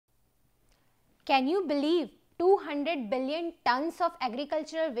Can you believe 200 billion tons of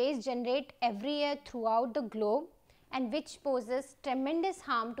agricultural waste generate every year throughout the globe, and which poses tremendous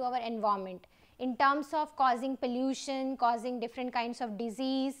harm to our environment in terms of causing pollution, causing different kinds of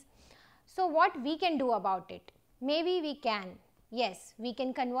disease. So what we can do about it? Maybe we can. Yes, we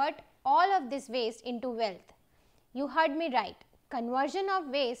can convert all of this waste into wealth. You heard me right. Conversion of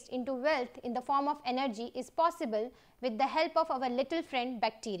waste into wealth in the form of energy is possible with the help of our little friend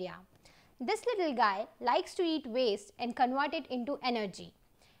bacteria. This little guy likes to eat waste and convert it into energy.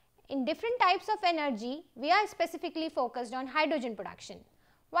 In different types of energy, we are specifically focused on hydrogen production.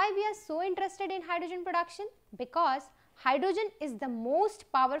 Why we are so interested in hydrogen production? Because hydrogen is the most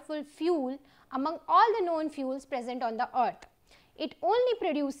powerful fuel among all the known fuels present on the earth. It only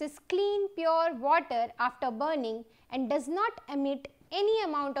produces clean, pure water after burning and does not emit any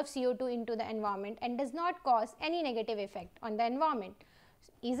amount of CO2 into the environment and does not cause any negative effect on the environment.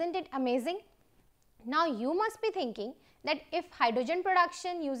 Isn't it amazing? Now you must be thinking that if hydrogen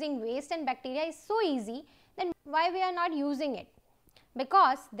production using waste and bacteria is so easy, then why we are not using it?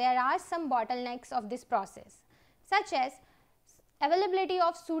 Because there are some bottlenecks of this process, such as availability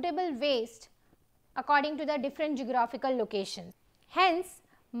of suitable waste according to the different geographical locations. Hence,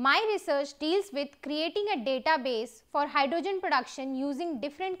 my research deals with creating a database for hydrogen production using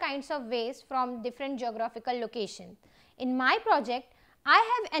different kinds of waste from different geographical locations. In my project, I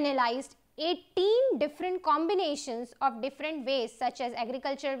have analyzed 18 different combinations of different waste such as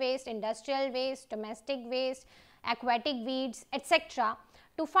agriculture waste, industrial waste, domestic waste, aquatic weeds, etc.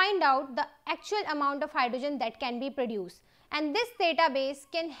 to find out the actual amount of hydrogen that can be produced. And this database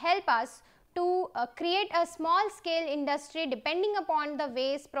can help us to create a small scale industry depending upon the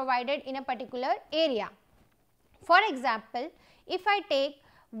waste provided in a particular area. For example, if I take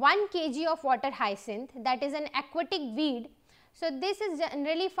 1 kg of water hyacinth, that is an aquatic weed. So this is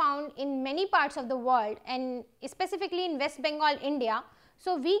generally found in many parts of the world and specifically in West Bengal, India.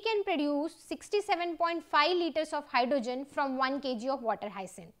 So we can produce 67.5 liters of hydrogen from 1 kg of water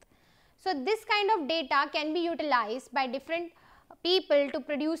hyacinth. So this kind of data can be utilized by different people to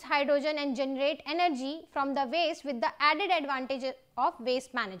produce hydrogen and generate energy from the waste with the added advantage of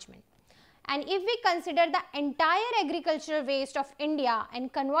waste management. And if we consider the entire agricultural waste of India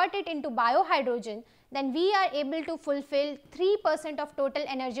and convert it into biohydrogen, then we are able to fulfill 3% of total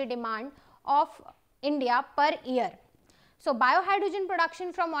energy demand of India per year. So biohydrogen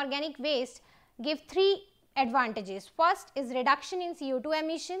production from organic waste give 3 advantages. First is reduction in CO2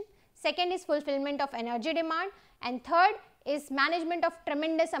 emission, second is fulfillment of energy demand, and third is management of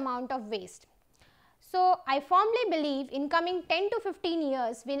tremendous amount of waste. So I firmly believe in coming 10 to 15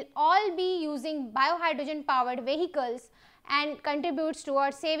 years, we'll all be using biohydrogen powered vehicles and contributes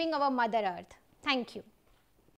towards saving our Mother Earth. Thank you.